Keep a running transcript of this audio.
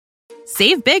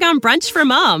Save big on brunch for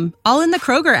mom, all in the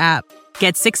Kroger app.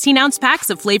 Get 16-ounce packs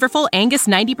of flavorful Angus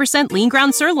 90% lean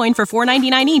ground sirloin for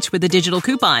 $4.99 each with a digital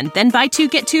coupon. Then buy 2,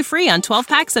 get 2 free on 12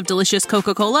 packs of delicious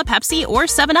Coca-Cola, Pepsi, or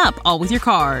 7-Up, all with your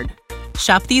card.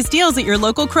 Shop these deals at your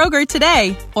local Kroger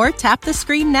today, or tap the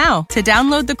screen now to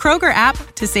download the Kroger app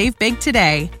to save big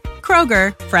today.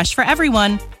 Kroger, fresh for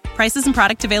everyone. Prices and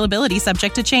product availability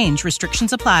subject to change.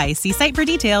 Restrictions apply. See site for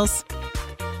details.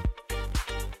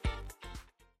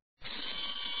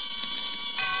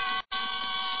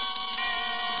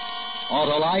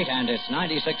 Autolite and its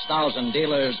 96,000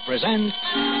 dealers present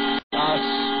Suspense.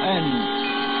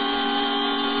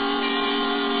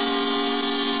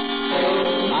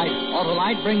 Tonight,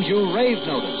 Autolite brings you Rave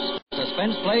Notice, a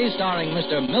suspense play starring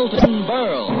Mr. Milton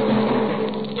Berle.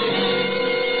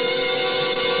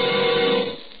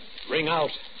 Ring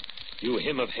out, you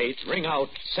hymn of hate. Ring out.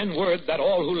 Send word that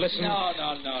all who listen... No.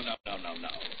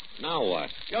 Now what?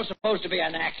 You're supposed to be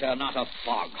an actor, not a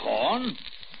foghorn.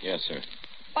 Yes, sir.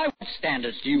 By what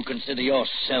standards do you consider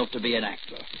yourself to be an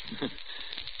actor?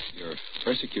 You're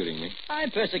persecuting me. I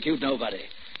persecute nobody.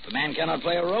 If a man cannot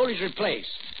play a role, he's replaced.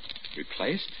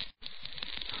 Replaced?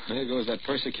 There goes that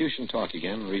persecution talk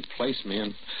again. Replace me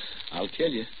and I'll kill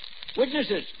you.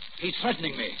 Witnesses, he's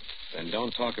threatening me. Then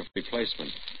don't talk of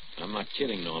replacement. I'm not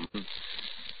kidding, Norman.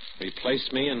 Replace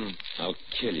me and I'll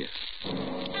kill you.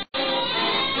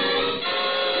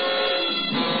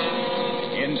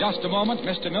 In just a moment,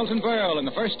 Mr. Milton Berle in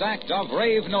the first act of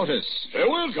Rave Notice.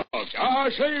 Wilcox. I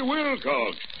say,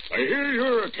 Wilcox. I hear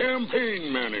you're a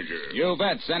campaign manager. You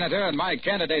bet, Senator, and my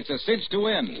candidate's a cinch to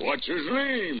win. What's his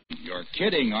name? You're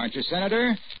kidding, aren't you,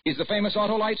 Senator? He's the famous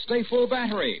Autolite Stay Full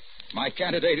battery. My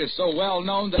candidate is so well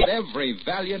known that every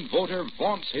valiant voter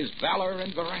vaunts his valor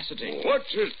and veracity.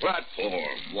 What's his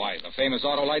platform? Why, the famous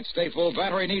Autolite Stay Full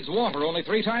battery needs water only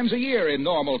 3 times a year in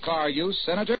normal car use,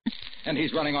 Senator. And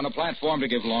he's running on a platform to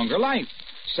give longer life.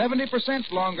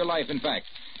 70% longer life, in fact,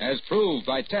 as proved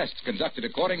by tests conducted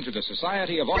according to the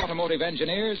Society of Automotive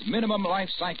Engineers' minimum life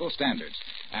cycle standards.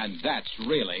 And that's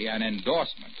really an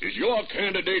endorsement. Is your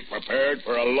candidate prepared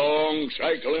for a long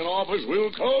cycle in office,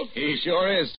 Wilcox? He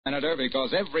sure is, Senator,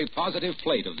 because every positive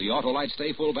plate of the Autolite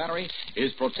Stay Full battery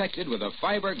is protected with a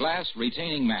fiberglass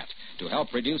retaining mat to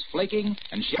help reduce flaking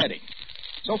and shedding.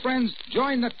 So, friends,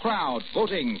 join the crowd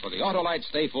voting for the Autolite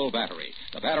Stay Full battery,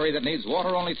 the battery that needs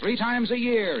water only 3 times a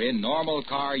year in normal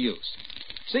car use.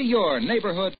 See your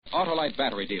neighborhood Autolite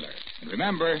battery dealer. And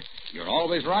remember, you're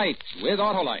always right with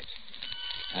Autolite.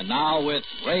 And now, with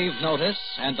Rave Notice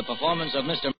and the performance of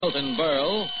Mr. Milton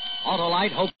Berle,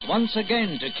 Autolite hopes once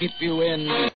again to keep you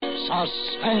in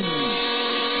suspense.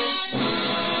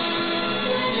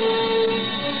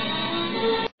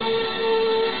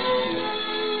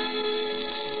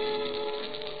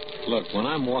 Look, when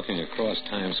I'm walking across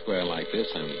Times Square like this,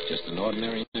 I'm just an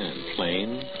ordinary man.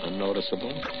 Plain,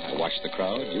 unnoticeable. I watch the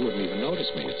crowd. You wouldn't even notice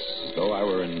me. It's as though I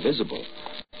were invisible.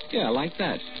 Yeah, like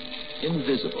that.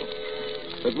 Invisible.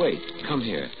 But wait, come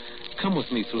here. Come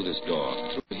with me through this door,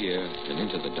 through here, and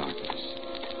into the darkness.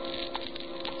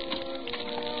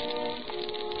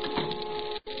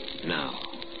 Now.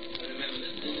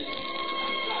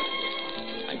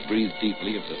 I breathe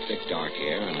deeply of the thick, dark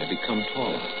air, and I become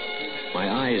taller. My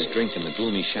eyes drink in the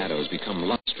gloomy shadows, become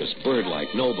lustrous,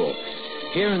 bird-like, noble.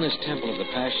 Here in this temple of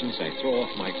the passions, I throw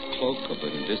off my cloak of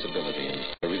invisibility and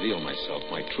I reveal myself,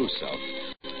 my true self.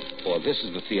 For this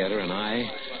is the theater, and I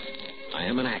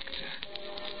am an actor.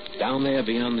 Down there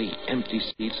beyond the empty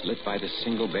seats lit by the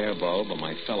single bare bulb are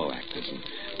my fellow actors, and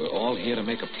we're all here to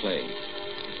make a play.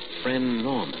 Friend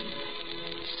Norman,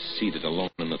 seated alone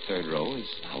in the 3rd row, is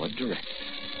our director.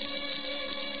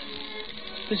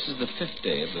 This is the 5th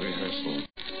day of the rehearsal.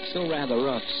 Still rather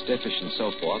rough, stiffish, and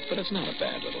so forth, but it's not a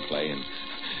bad little play, and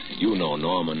you know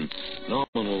Norman.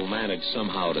 Norman will manage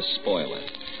somehow to spoil it.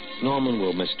 Norman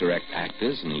will misdirect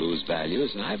actors and lose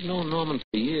values, and I've known Norman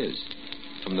for years,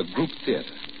 from the group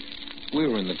theater. We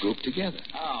were in the group together.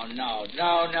 Oh, no.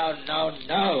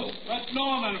 But,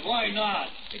 Norman, why not?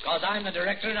 Because I'm the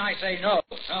director and I say no.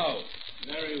 No.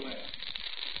 Very well.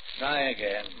 Try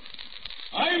again.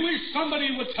 I wish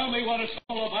somebody would tell me what it's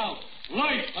all about.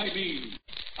 Life, I mean.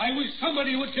 I wish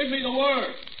somebody would give me the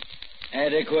word.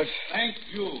 Adequate. Thank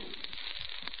you.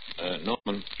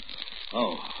 Norman.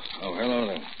 Oh, hello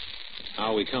there.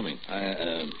 How are we coming?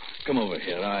 Come over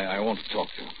here. I want to talk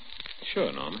to you.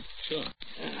 Sure, Norman. Sure.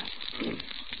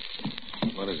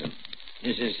 What is it?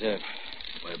 This is,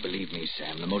 well, believe me,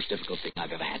 Sam, the most difficult thing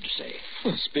I've ever had to say.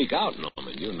 Well, speak out,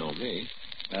 Norman. You know me.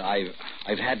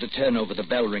 I've had to turn over the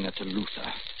bell ringer to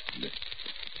Luther.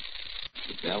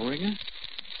 The bell ringer?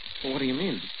 Well, what do you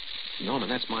mean? Norman,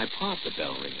 that's my part, the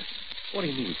bell ringer. What do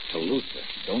you mean, to Luther?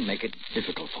 Don't make it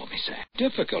difficult for me, Sam.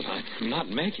 Difficult? I'm not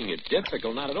making it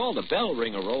difficult, not at all. The bell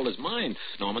ringer role is mine,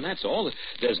 Norman, that's all.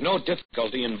 There's no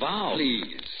difficulty involved.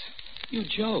 Please. You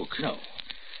joke. No.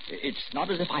 It's not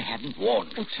as if I hadn't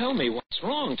warned you. Well, tell me what's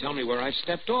wrong. Tell me where I've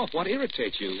stepped off. What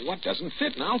irritates you? What doesn't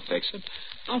fit, and I'll fix it.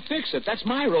 I'll fix it. That's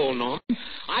my role, Norman.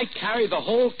 I carry the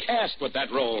whole cast with that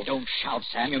role. Don't shout,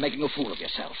 Sam. You're making a fool of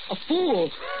yourself. A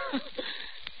fool?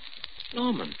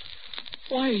 Norman,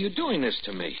 why are you doing this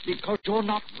to me? Because you're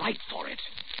not right for it.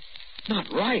 Not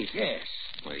right? Yes.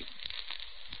 Wait.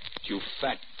 You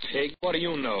fat pig. What do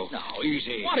you know? Now,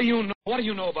 easy. What do you know? What do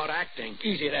you know about acting?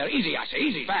 Easy there. Easy, I say.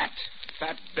 Easy. Fat.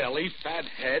 Fat belly, fat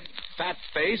head, fat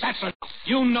face. That's enough.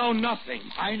 You know nothing.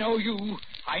 I know you.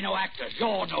 I know actors.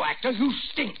 You're no actor. You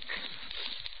stink.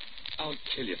 I'll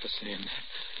kill you for saying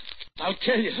that. I'll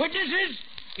kill you. Witnesses!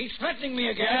 He's threatening me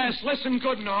again. Yes, listen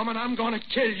good, Norman. I'm going to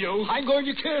kill you. I'm going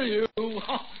to kill you.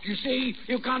 You see,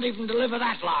 you can't even deliver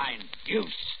that line. You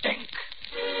stink.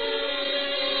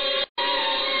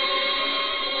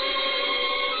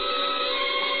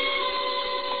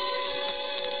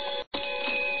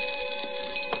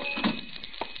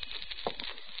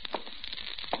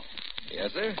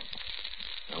 Yes, sir?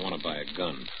 I want to buy a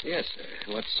gun. Yes,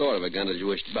 sir. What sort of a gun did you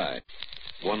wish to buy?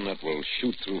 One that will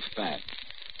shoot through fat.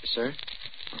 Sir?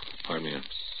 Oh, pardon me, I'm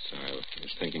sorry. I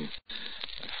was thinking.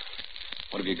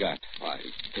 What have you got? Why,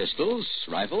 pistols,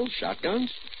 rifles,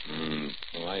 shotguns?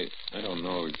 Well, I don't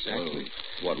know exactly.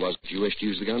 What was it you wished to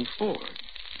use the gun for?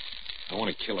 I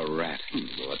want to kill a rat.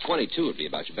 Well, a 22 would be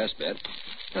about your best bet.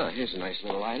 Oh, here's a nice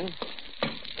little item.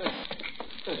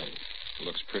 It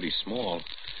looks pretty small.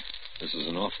 This is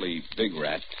an awfully big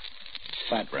rat.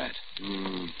 Fat rat.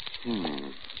 Oh,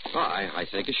 I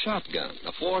think a shotgun.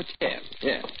 A 410.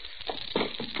 Yeah.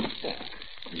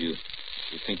 You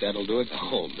think that'll do it?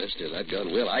 Oh, mister, that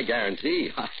gun will. I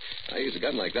guarantee. I use a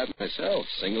gun like that myself.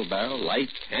 Single barrel, light,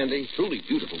 handy, truly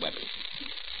beautiful weapon.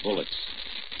 Bullets.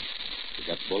 You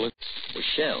got bullets? Well,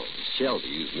 shells. Shells are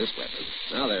used in this weapon.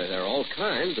 Now, there are all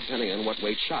kinds, depending on what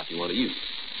weight shot you want to use.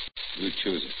 You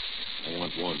choose it. I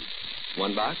want one.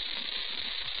 One box?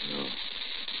 No.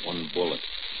 One bullet.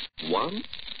 One?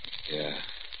 Yeah.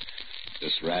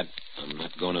 This rat, I'm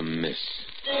not going to miss.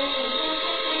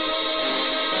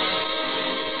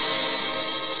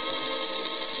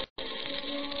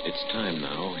 It's time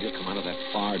now. He'll come out of that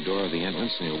far door of the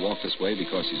entrance, and he'll walk this way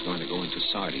because he's going to go into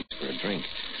Sardi's for a drink.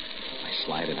 I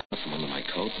slide it out from under my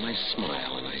coat, and I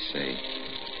smile, and I say,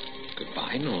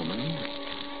 "Goodbye, Norman."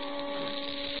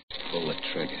 Pull the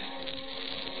trigger.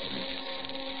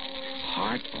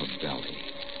 Heart or belly?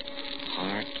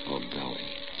 Heart or belly?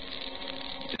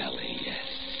 Belly, yes.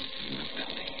 In the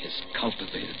belly is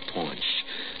cultivated paunch,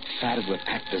 fatted with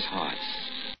actors' hearts.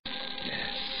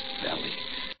 Yes, belly.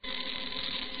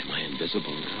 Am I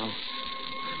invisible now?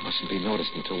 I mustn't be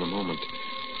noticed until the moment.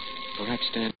 Perhaps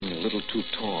standing a little too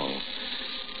tall.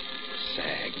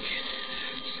 Sag.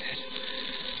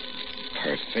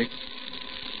 Perfect.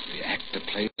 The actor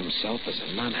plays himself as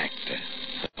a non-actor.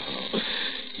 Oh,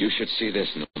 you should see this,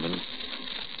 Norman.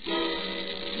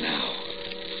 Now.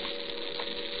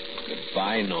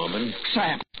 Goodbye, Norman.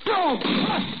 Sam. No!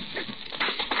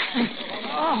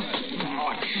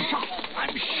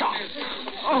 I'm shot.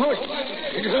 Oh,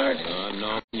 it hurt. Oh,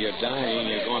 Norman, you're dying.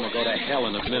 You're going to go to hell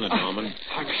in a minute, Norman.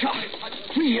 I'm shot.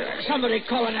 Please, somebody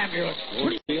call an ambulance.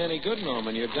 Won't be any good,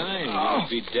 Norman. You're dying. You'll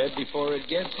be dead before it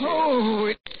gets here. Oh,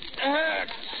 it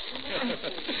hurts.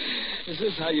 Is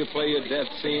this how you play your death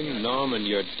scene? Norman,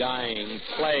 you're dying.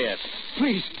 Play it.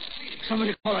 Please,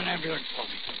 somebody call an ambulance for me.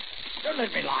 Don't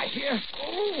let me lie here.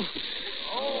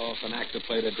 Oh, if an actor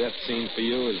played a death scene for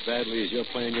you as badly as you're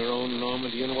playing your own,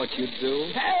 Norman, do you know what you'd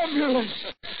do? Ambulance!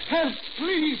 Help,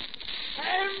 please!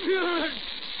 Ambulance!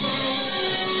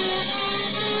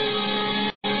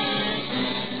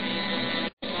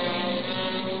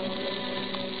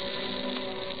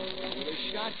 With a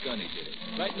shotgun he did it.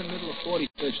 Right in the middle of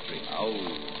 45th Street. Oh.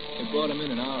 They brought him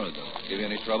in an hour ago. Give you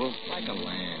any trouble? Like a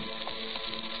lamb.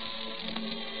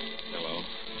 Hello.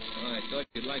 Oh, I thought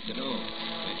you'd like to know.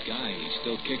 That guy, he's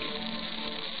still kicking.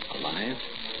 Alive?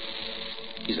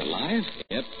 He's alive?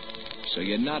 Yep. So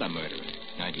you're not a murderer.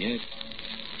 Not yet.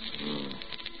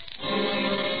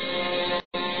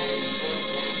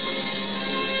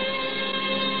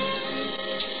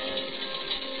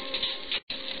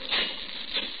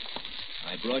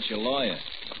 I brought your lawyer.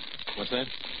 What's that?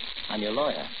 I'm your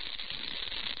lawyer.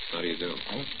 How do you do?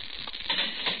 Huh?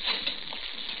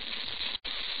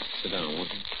 Sit down, won't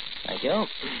you? Thank you.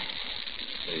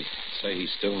 They say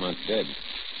he's still not dead.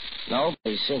 No,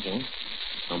 he's sinking.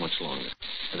 How much longer?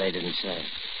 They didn't say.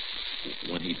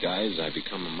 When he dies, I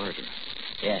become a murderer.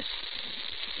 Yes.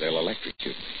 They'll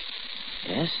electrocute me.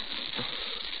 Yes?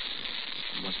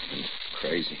 I must have been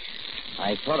crazy.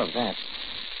 I thought of that.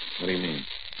 What do you mean?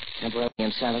 Temporary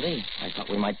insanity. I thought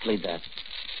we might plead that.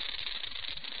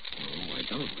 Oh, I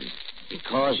don't.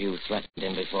 Because you threatened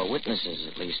him before witnesses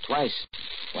at least twice.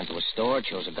 Went to a store,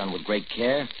 chose a gun with great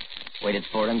care, waited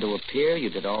for him to appear. You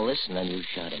did all this, and then you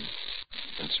shot him.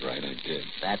 That's right, I did.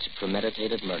 That's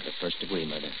premeditated murder, first-degree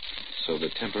murder. So the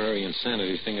temporary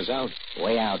insanity thing is out?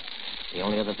 Way out. The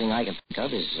only other thing I can think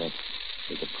of is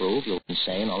we could prove you were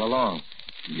insane all along.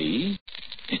 Me?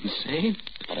 Insane?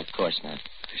 But of course not.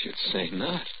 I should say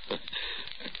not.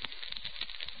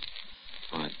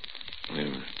 What? Wait a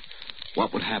minute.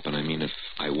 What would happen, if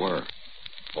I were?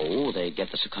 Oh, they'd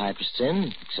get the psychiatrists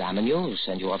in, examine you,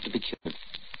 send you off to be cured.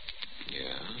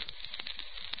 Yeah?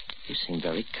 You seem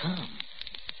very calm.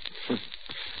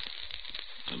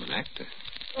 I'm an actor.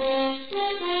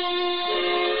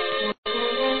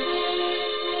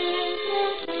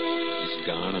 He's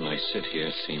gone, and I sit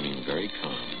here seeming very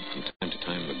calm. From time to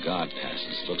time, the guard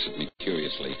passes, looks at me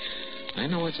curiously. I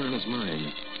know what's on his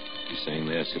mind. He's saying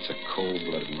this, it's a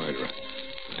cold-blooded murderer.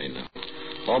 I know.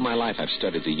 All my life, I've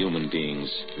studied the human beings,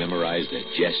 memorized their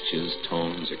gestures,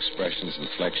 tones, expressions,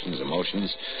 inflections,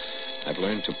 emotions. I've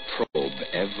learned to probe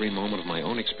every moment of my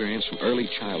own experience from early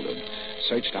childhood,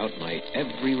 searched out my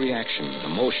every reaction,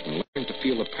 emotion, learned to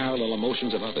feel the parallel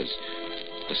emotions of others.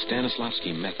 The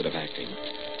Stanislavski method of acting.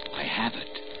 I have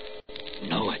it.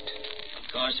 Know it.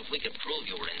 Of course, if we could prove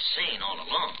you were insane all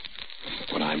along.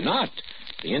 But I'm not.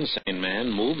 The insane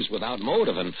man moves without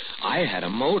motive, and I had a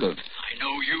motive. I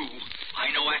know you. I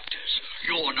know actors.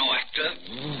 You're no actor.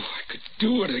 Oh, I could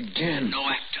do it again. No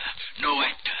actor. No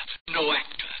actor. No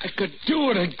actor. I could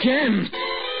do it again.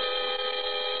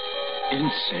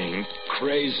 Insane,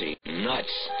 crazy,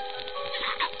 nuts.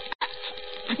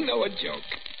 I know a joke.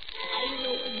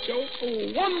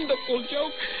 A wonderful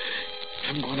joke.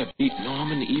 I'm going to beat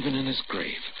Norman even in his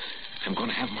grave. I'm going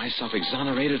to have myself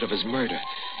exonerated of his murder.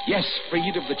 Yes,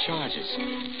 freed of the charges.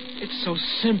 It's so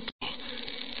simple.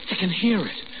 I can hear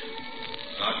it.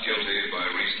 Not guilty by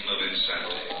reason of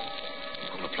insanity.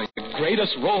 I'm going to play the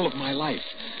greatest role of my life.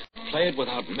 Play it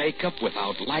without makeup,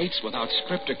 without lights, without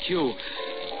script or cue.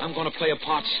 I'm going to play a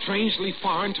part strangely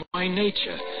foreign to my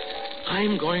nature.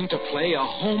 I'm going to play a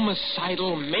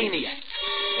homicidal maniac.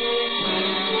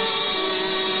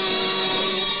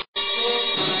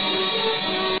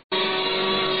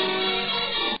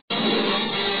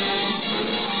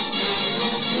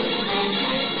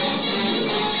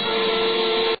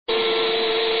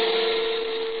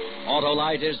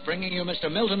 Autolite is bringing you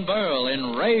Mr. Milton Berle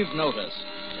in Rave Notice,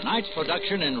 tonight's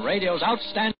production in radio's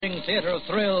outstanding theater of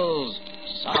thrills,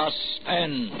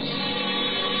 Suspense.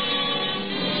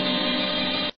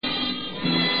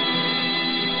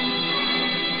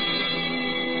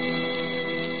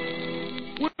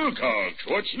 Wilcox,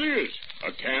 what's this?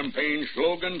 A campaign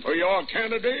slogan for your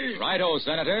candidate? Righto,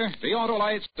 Senator. The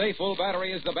Autolite Stay Full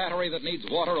battery is the battery that needs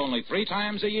water only 3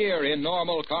 times a year in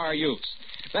normal car use.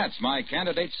 That's my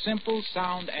candidate's simple,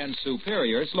 sound, and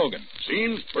superior slogan.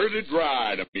 Seems pretty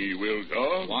dry to me,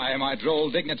 Wilcox. Why, my droll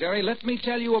dignitary, let me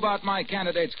tell you about my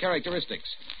candidate's characteristics.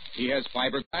 He has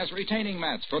fiberglass retaining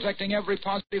mats protecting every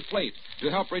positive plate to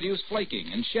help reduce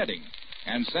flaking and shedding.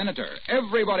 And, Senator,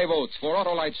 everybody votes for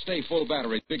Autolite Stay Full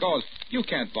batteries because you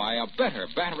can't buy a better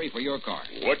battery for your car.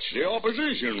 What's the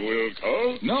opposition,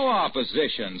 Wilcox? No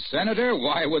opposition, Senator.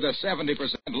 Why, with a 70%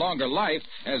 longer life,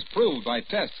 as proved by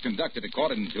tests conducted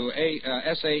according to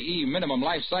SAE minimum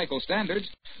life cycle standards,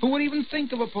 who would even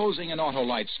think of opposing an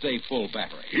Autolite Stay Full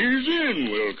battery? He's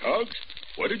in, Wilcox.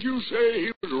 What did you say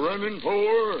he was running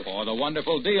for? For the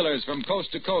wonderful dealers from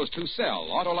coast to coast who sell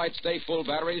Autolite Stay Full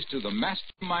batteries to the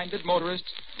master-minded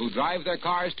motorists who drive their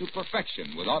cars to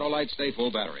perfection with Autolite Stay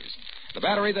Full batteries. The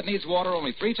battery that needs water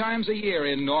only 3 times a year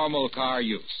in normal car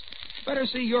use. Better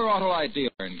see your Autolite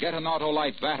dealer and get an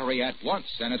Autolite battery at once,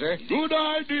 Senator. Good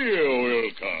idea,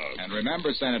 Wilcox. And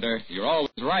remember, Senator, you're always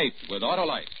right with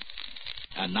Autolite.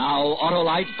 And now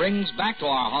Autolite brings back to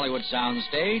our Hollywood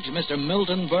soundstage Mr.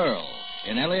 Milton Berle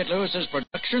in Elliott Lewis's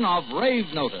production of Rave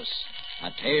Notice,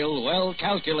 a tale well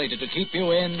calculated to keep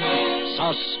you in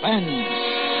suspense.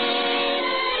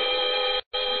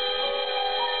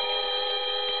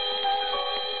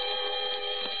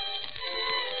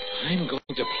 I'm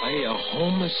going to play a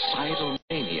homicidal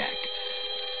maniac.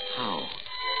 How?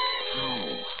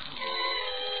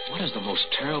 What is the most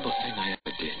terrible thing I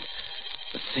ever did?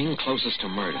 The thing closest to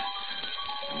murder.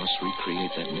 I must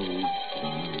recreate that mood.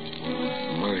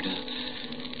 Murder.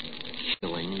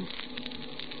 Killing.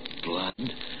 Blood.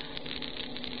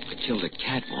 The killed a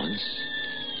cat once.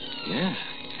 Yeah.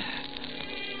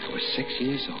 I was 6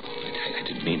 years old. I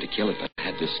didn't mean to kill it, but I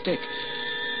had this stick.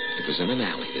 It was in an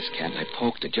alley, this cat, and I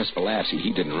poked it just for laughs.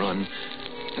 He didn't run.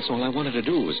 That's all I wanted to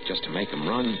do was just to make him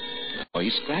run. Oh, he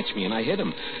scratched me, and I hit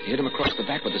him. I hit him across the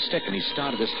back with the stick, and he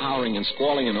started this howling and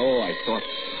squalling, and I thought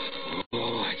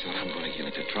I'm going to get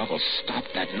into trouble. Stop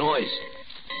that noise.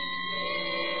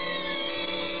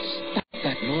 Stop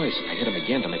that noise. And I hit him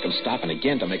again to make him stop, and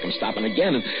again to make him stop, and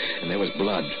again, and there was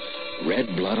blood.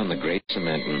 Red blood on the gray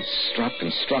cement, and struck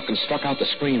and struck and struck out the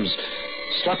screams,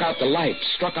 struck out the light,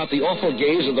 struck out the awful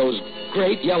gaze of those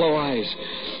great yellow eyes,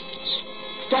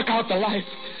 struck out the life,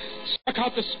 struck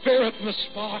out the spirit and the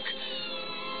spark.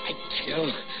 I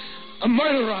kill. A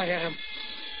murderer I am.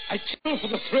 I kill for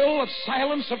the thrill of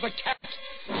silence of the cat.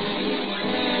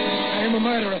 I am a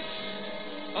murderer.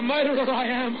 A murderer I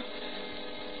am.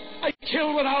 I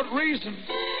kill without reason.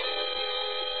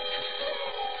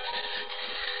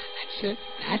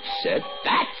 That's it.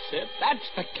 That's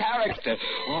the character.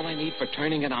 All I need for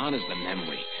turning it on is the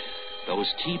memory.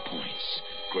 Those key points.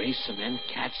 Gray cement,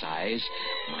 cat's eyes,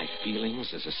 my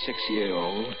feelings as a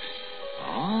 6-year-old.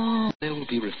 Oh, there will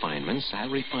be refinements. I'll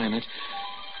refine it.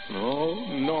 Oh,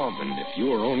 Norman, if you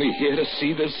were only here to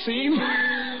see the scene.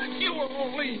 If you were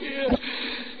only here.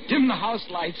 Dim the house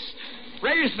lights.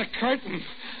 Raise the curtain.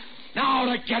 Now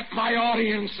to get my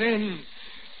audience in.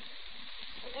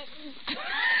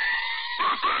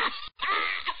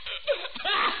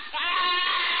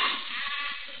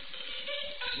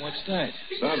 What's that?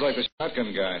 Sounds like the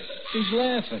shotgun guy. He's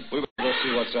laughing. We better go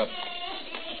see what's up.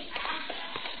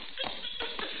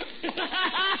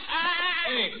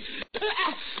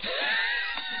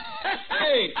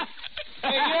 Hey,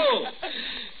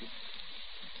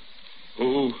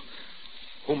 you!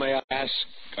 Who may I ask,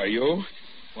 are you?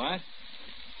 What?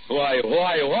 Who are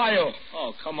you?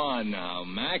 Oh, come on now,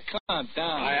 Mac. Calm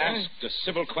down. I asked a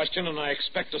civil question, and I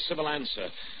expect a civil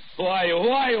answer. Who are you?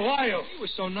 You were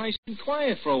so nice and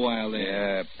quiet for a while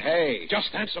there. Hey.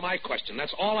 Just answer my question.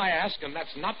 That's all I ask, and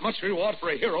that's not much reward for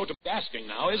a hero to be asking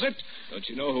now, is it? Don't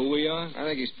you know who we are? I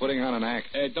think he's putting on an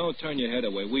act. Don't turn your head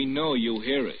away. We know you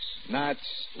hear us. Nuts.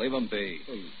 Leave him be.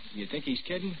 You think he's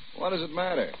kidding? What does it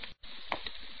matter?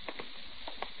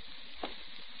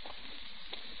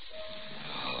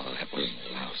 Oh, that was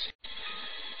lousy.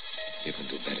 You can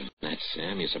do better than that,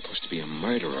 Sam. You're supposed to be a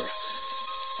murderer.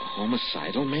 A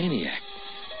homicidal maniac.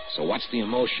 So what's the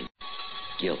emotion?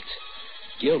 Guilt.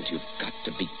 You've got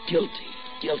to be guilty.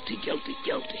 Guilty.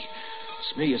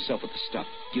 Smear yourself with the stuff.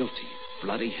 Guilty.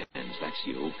 Bloody hands, that's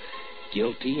you.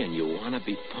 Guilty, and you want to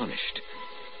be punished.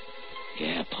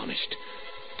 Yeah, punished.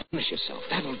 Punish yourself.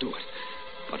 That'll do it.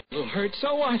 But it'll hurt.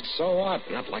 So what?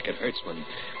 Not like it hurts when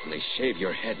they shave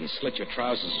your head and slit your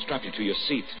trousers and strap you to your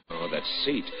seat. Oh, that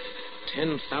seat.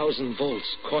 10,000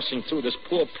 volts coursing through this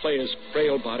poor player's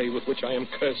frail body with which I am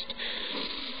cursed.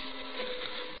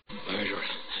 Murderer.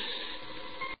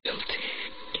 Guilty.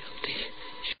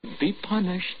 Should be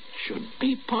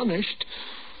punished.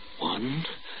 1,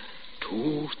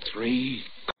 2, 3.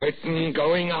 Curtain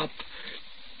going up.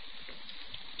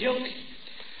 Guilty.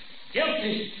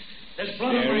 There's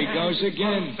blood There on he my goes hands.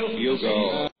 again. You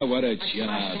go. What a Smashed job.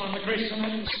 him on the gray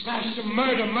cement. Smashed him.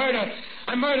 Murder.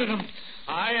 I murdered him.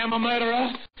 I am a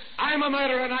murderer. I'm a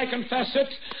murderer, and I confess it.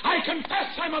 I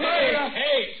confess I'm a murderer.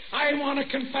 Hey. I want to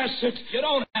confess it. You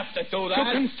don't have to do that.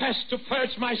 To confess, to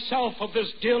purge myself of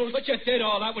this guilt. But you did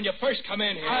all that when you first come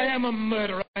in here. I am a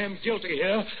murderer. I am guilty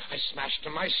here. I smashed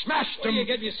him. What are you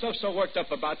getting yourself so worked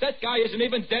up about? That guy isn't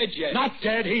even dead yet. Not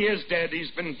dead. He is dead. He's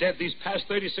been dead these past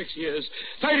 36 years.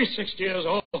 36 years.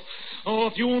 Oh,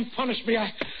 if you won't punish me,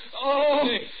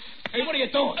 Hey, what are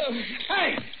you doing?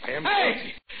 I am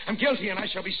guilty. I'm guilty, and I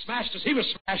shall be smashed as he was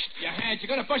smashed. Your hands. You're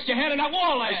going to bust your head in that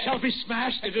wall. I shall be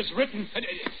smashed. It is written.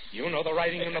 You know the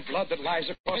writing in the blood that lies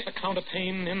across the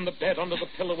counterpane in the bed under the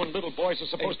pillow when little boys are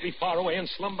supposed to be far away in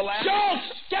slumberland.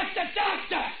 Schultz, get the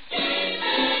doctor!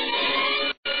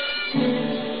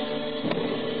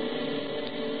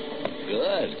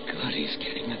 Good. He's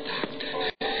getting the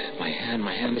doctor. My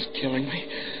hand is killing me.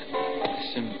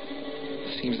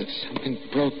 Seems that something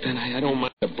broke then. I don't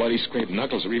mind the bloody scraped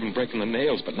knuckles or even breaking the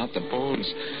nails, but not the bones.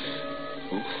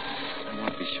 Oof. I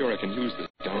want to be sure I can use this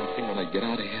darn thing when I get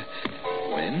out of here.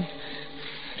 When?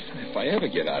 If I ever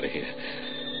get out of here.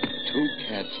 2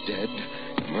 cats dead,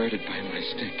 murdered by my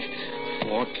stick.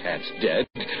 4 cats dead,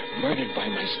 murdered by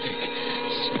my stick.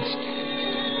 6 cats.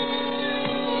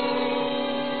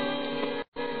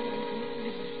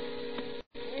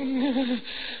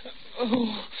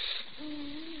 Oh.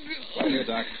 Right here,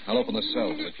 Doc. I'll open the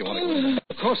cell if you want to go in.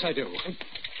 Of course I do.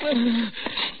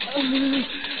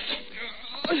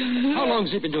 How long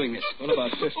has he been doing this? Well,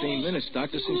 about 15 minutes,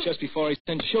 Doctor, since just before I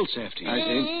sent Schultz after you. I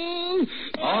see.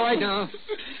 All right, now.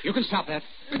 You can stop that.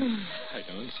 I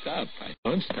don't stop.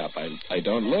 I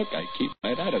don't look. I keep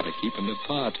right at it. I keep in the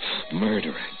pot.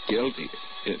 Murderer. Guilty.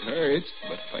 It hurts,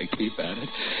 but if I keep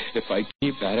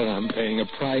at it, I'm paying a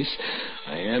price.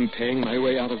 I am paying my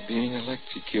way out of being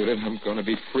electrocuted. I'm going to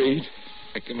be freed.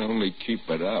 I can only keep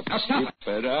it up. Now stop it.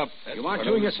 Keep it up. That's you aren't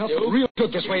doing yourself real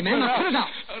good this way, man. Now cut it out.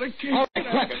 All right,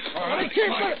 grab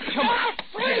it. Come on.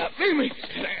 Leave me.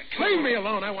 Leave me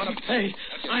alone. I want to pay.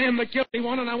 I am the guilty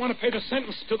one, and I want to pay the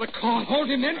sentence to the court. Hold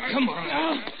him in. Come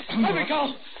on. Let me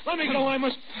go. Let me go. I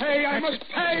must pay. I must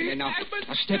pay. Okay, now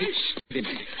steady.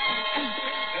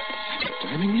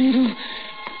 Timing needle.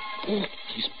 Oh,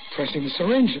 he's pressing the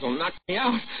syringe. It'll knock me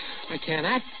out. I can't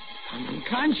act. I'm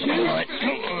unconscious. Come on. I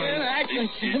can't act. I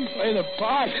can't play the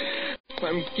part.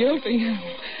 I'm guilty.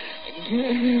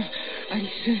 I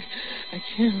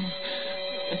can't.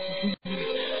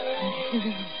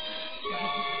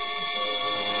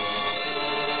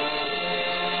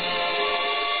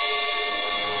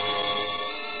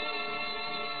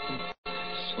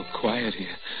 So quiet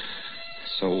here.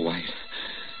 So white.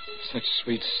 Such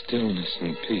sweet stillness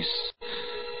and peace.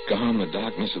 Gone the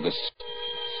darkness of the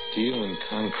steel and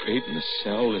concrete in the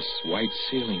cell, this white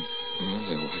ceiling. Oh,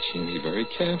 they're watching me very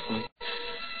carefully.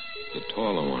 The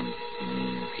taller one,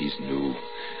 he's new.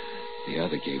 The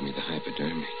other gave me the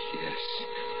hypodermic, yes.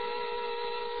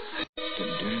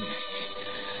 Hypodermic.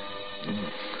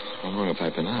 How long have I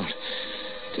been out?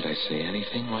 Did I say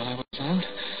anything while I was out?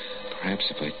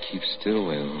 Perhaps if I keep still,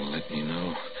 they'll let me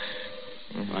know.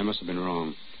 I must have been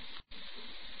wrong.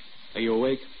 Are you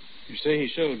awake? You say he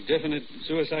showed definite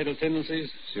suicidal tendencies?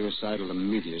 Suicidal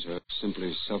immediate or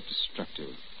simply self-destructive.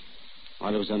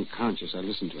 While I was unconscious, I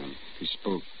listened to him. He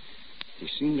spoke. He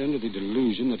seemed under the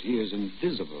delusion that he is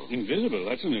invisible. Invisible?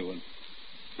 That's a new one.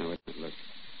 Now, wait a minute, look.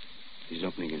 He's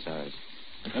opening his eyes.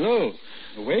 Hello.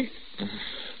 Awake?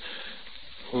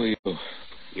 Who are you?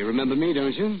 You remember me,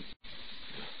 don't you?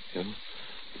 You?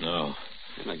 No.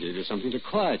 And I gave you something to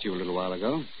quiet you a little while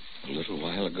ago. A little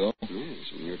while ago?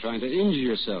 Yes, and you were trying to injure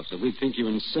yourself so we'd think you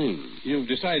insane. You've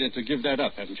decided to give that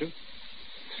up, haven't you?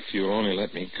 If you'll only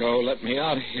let me go, let me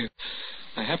out of here.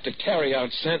 I have to carry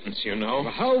out sentence, you know.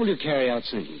 Well, how will you carry out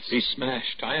sentence? Be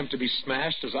smashed. I am to be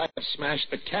smashed as I have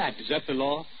smashed the cat. Is that the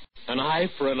law? An eye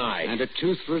for an eye. And a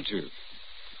tooth for a tooth.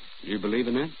 Do you believe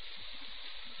in that?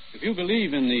 If you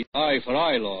believe in the eye for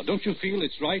eye law, don't you feel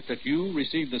it's right that you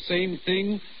receive the same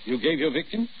thing you gave your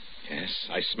victim? Yes,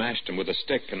 I smashed him with a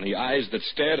stick in the eyes that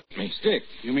stared at me. Stick?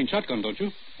 You mean shotgun, don't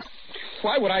you?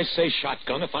 Why would I say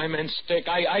shotgun if I meant stick?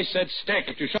 I said stick.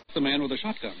 But you shot the man with a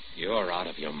shotgun. You're out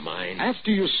of your mind.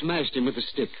 After you smashed him with the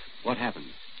stick, what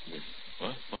happened?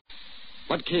 What?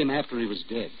 What came after he was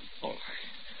dead? Oh,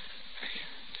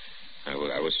 I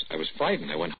was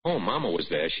frightened. I went home. Mama was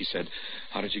there. She said,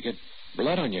 "How did you get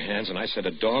blood on your hands?" And I said,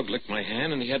 "A dog licked my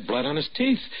hand and he had blood on his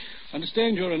teeth."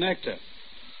 Understand you're an actor.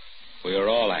 We are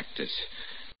all actors.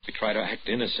 We try to act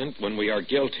innocent when we are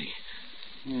guilty.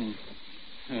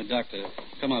 Doctor,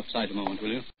 come outside a moment,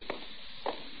 will you?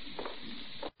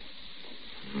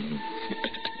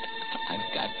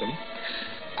 I've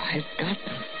got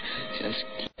them. Just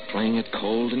keep playing it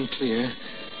cold and clear.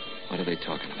 What are they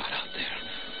talking about out there?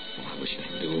 Oh, I wish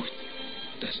I knew.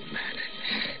 Doesn't matter.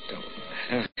 Don't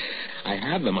matter. I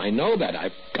have them. I know that.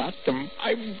 I've got them.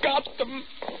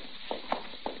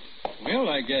 Well,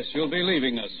 I guess you'll be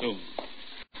leaving us soon.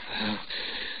 Well,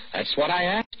 that's what I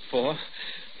asked for.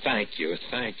 Thank you.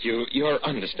 You're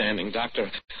understanding,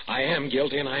 Doctor. I am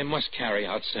guilty, and I must carry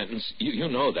out sentence. You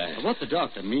know that. Well, what the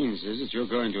doctor means is that you're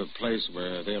going to a place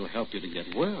where they'll help you to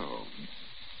get well.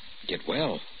 Get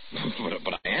well?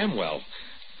 But I am well.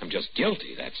 I'm just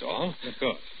guilty, that's all. Of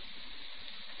course.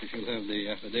 If you'll have the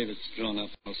affidavits drawn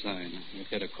up, I'll sign. We'll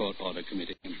get a court order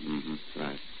committee.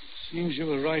 Right. Seems you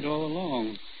were right all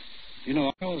along. You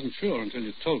know, I wasn't sure until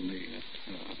you told me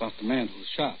about the man who was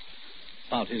shot,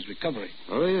 about his recovery.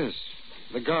 Oh, yes.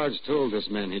 The guards told this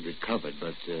man he'd recovered,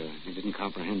 but he didn't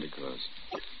comprehend, of course.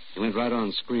 He went right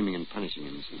on screaming and punishing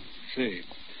him. See.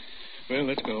 Well,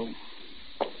 let's go.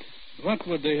 What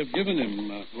would they have given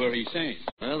him were he sane?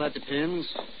 Well, that depends.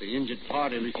 If the injured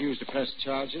party refused to press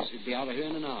charges, he'd be out of here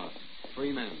in an hour.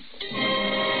 Free man.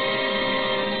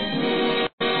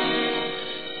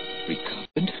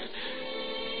 Recovered?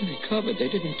 He recovered. They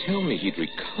didn't tell me he'd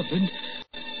recovered.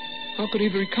 How could he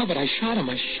have recovered? I shot him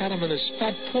in his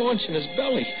fat paunch and his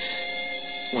belly.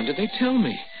 When did they tell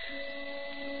me?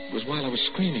 It was while I was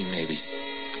screaming, maybe.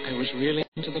 I was really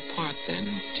into the part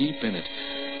then, deep in it.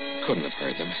 Couldn't have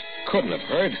heard them. Couldn't have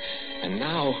heard. And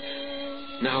now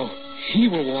He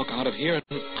will walk out of here,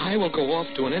 and I will go off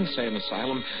to an insane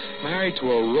asylum, married to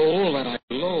a role that I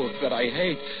loathe, that I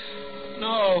hate.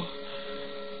 No.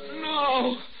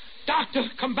 No. Doctor,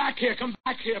 come back here. Come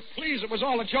back here. Please, it was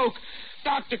all a joke.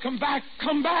 Doctor, come back.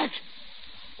 Come back.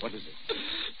 What is it?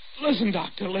 Listen,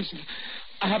 Doctor, listen.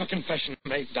 I have a confession to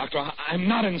make, Doctor. I'm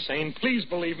not insane. Please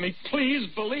believe me. Please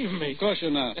believe me. Of course you're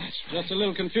not. That's right. Just a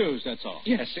little confused, that's all.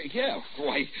 Yes, yeah.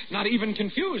 Why, not even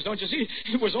confused, don't you see?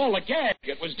 It was all a gag.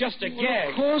 It was just a gag.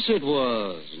 Of course it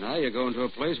was. Now you're going to a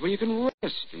place where you can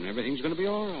rest, and everything's going to be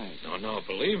all right. No,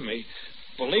 believe me.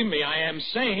 Believe me, I am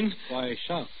sane. Why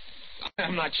shout?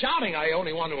 I'm not shouting. I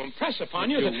only want to impress upon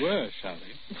you that... You were shouting,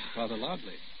 rather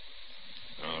loudly.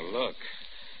 Oh, look.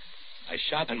 I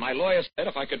shot, and my lawyer said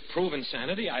if I could prove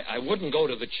insanity, I wouldn't go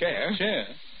to the chair. Chair?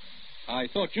 I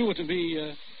thought you were to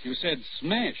be, you said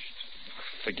smashed.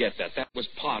 Forget that. That was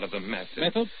part of the method.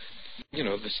 Method? You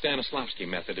know, the Stanislavski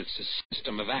method. It's a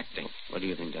system of acting. What do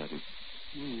you think, Doctor?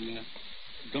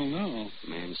 Don't know. The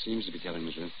man seems to be telling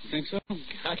the truth. You think so?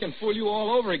 I can fool you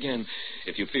all over again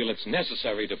if you feel it's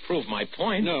necessary to prove my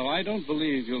point. No, I don't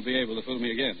believe you'll be able to fool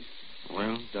me again.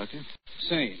 Well, Doctor?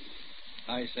 Sane.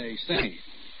 I say sane.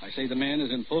 I say the man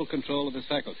is in full control of his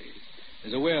faculties,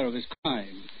 is aware of his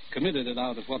crime, committed it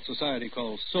out of what society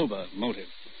calls sober motive.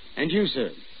 And you, sir?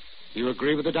 You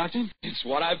agree with the doctor? It's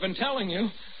what I've been telling you.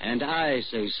 And I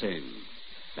say same.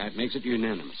 That makes it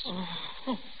unanimous.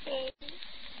 Oh,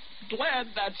 glad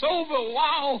that's over.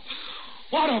 Wow.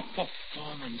 What a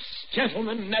performance.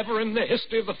 Gentlemen, never in the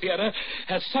history of the theater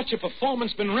has such a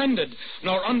performance been rendered,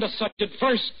 nor under such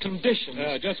adverse conditions.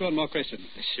 Just one more question.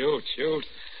 Shoot.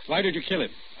 Why did you kill him?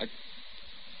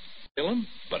 Kill him?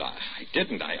 But I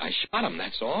didn't. I shot him,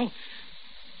 that's all.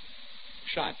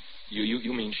 Shot.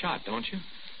 You mean shot, don't you?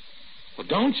 Well,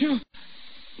 don't you?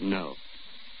 No.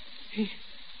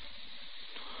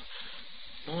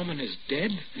 Norman is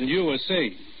dead? And you were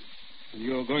sane. And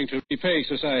you're going to repay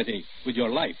society with your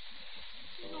life.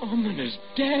 Norman is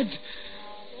dead.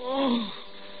 Oh,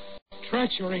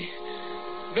 treachery.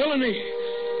 Villainy.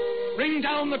 Ring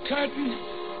down the curtain.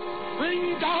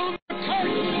 Ring down the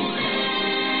curtain.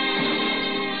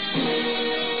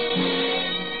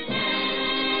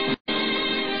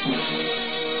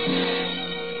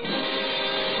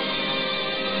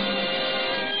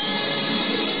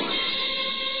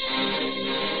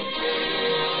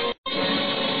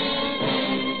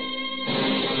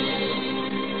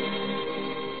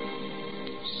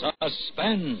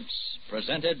 Suspense,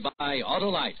 presented by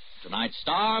Autolite. Tonight's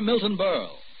star, Milton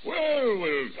Berle. Well,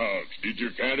 Wilcox, did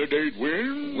your candidate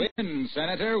win? Win,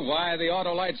 Senator. Why, the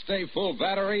Autolite Stay Full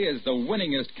Battery is the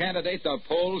winningest candidate the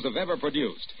polls have ever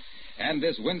produced. And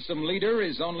this winsome leader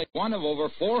is only one of over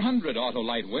 400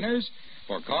 Autolite winners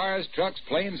for cars, trucks,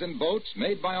 planes, and boats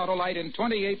made by Autolite in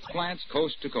 28 plants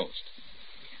coast to coast.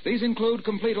 These include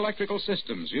complete electrical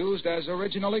systems used as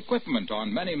original equipment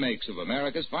on many makes of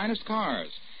America's finest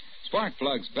cars. Spark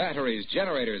plugs, batteries,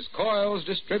 generators, coils,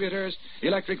 distributors,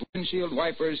 electric windshield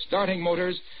wipers, starting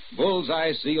motors,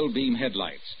 bullseye seal beam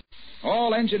headlights.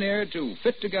 All engineered to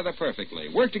fit together perfectly,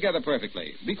 work together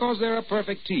perfectly, because they're a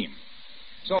perfect team.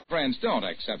 So, friends, don't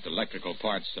accept electrical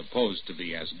parts supposed to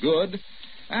be as good.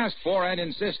 Ask for and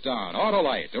insist on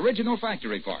Autolite, original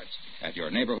factory parts, at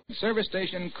your neighborhood service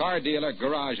station, car dealer,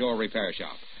 garage, or repair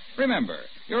shop. Remember,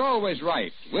 you're always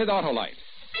right with Autolite.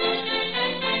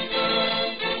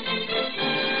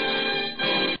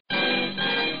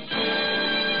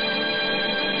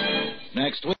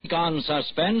 Next week on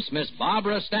Suspense, Miss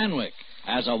Barbara Stanwyck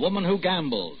as a woman who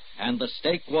gambled, and the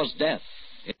stake was death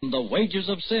in The Wages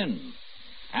of Sin.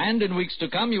 And in weeks to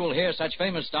come, you will hear such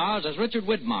famous stars as Richard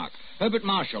Widmark, Herbert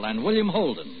Marshall, and William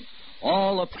Holden,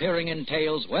 all appearing in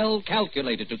tales well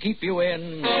calculated to keep you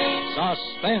in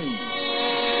suspense.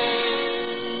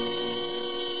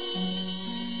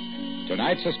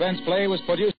 Tonight's suspense play was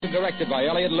produced and directed by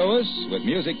Elliott Lewis, with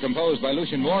music composed by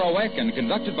Lucien Moravec and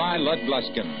conducted by Lud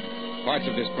Gluskin. Parts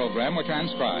of this program were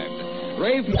transcribed.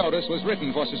 Rave Notice was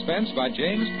written for Suspense by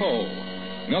James Poe.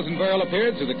 Milton Berle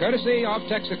appeared through the courtesy of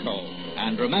Texaco.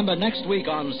 And remember, next week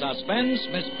on Suspense,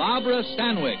 Miss Barbara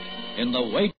Stanwyck in The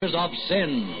Wages of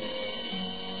Sin.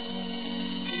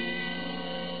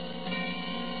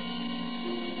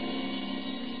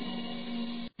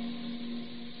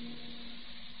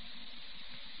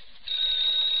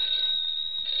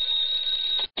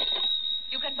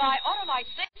 Buy Autolite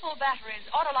Full batteries,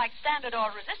 Autolite standard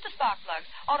or resistor spark plugs,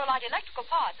 Autolite electrical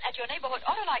parts at your neighborhood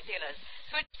Autolite dealers.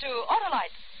 Switch to Autolite.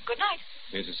 Good night.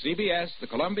 This is CBS, the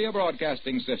Columbia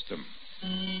Broadcasting System.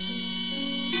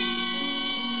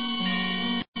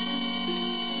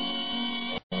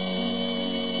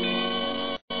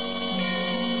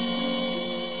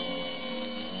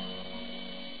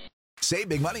 Save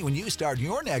big money when you start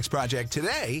your next project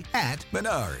today at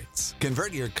Menards.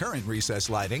 Convert your current recessed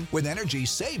lighting with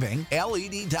energy-saving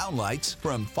LED downlights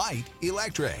from Fight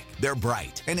Electric. They're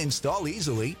bright and install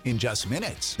easily in just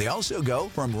minutes. They also go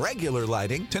from regular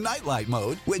lighting to nightlight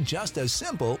mode with just a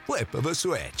simple flip of a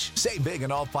switch. Save big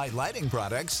on all Fight lighting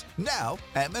products now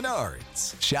at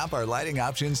Menards. Shop our lighting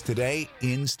options today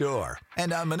in-store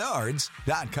and on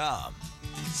Menards.com.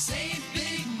 Save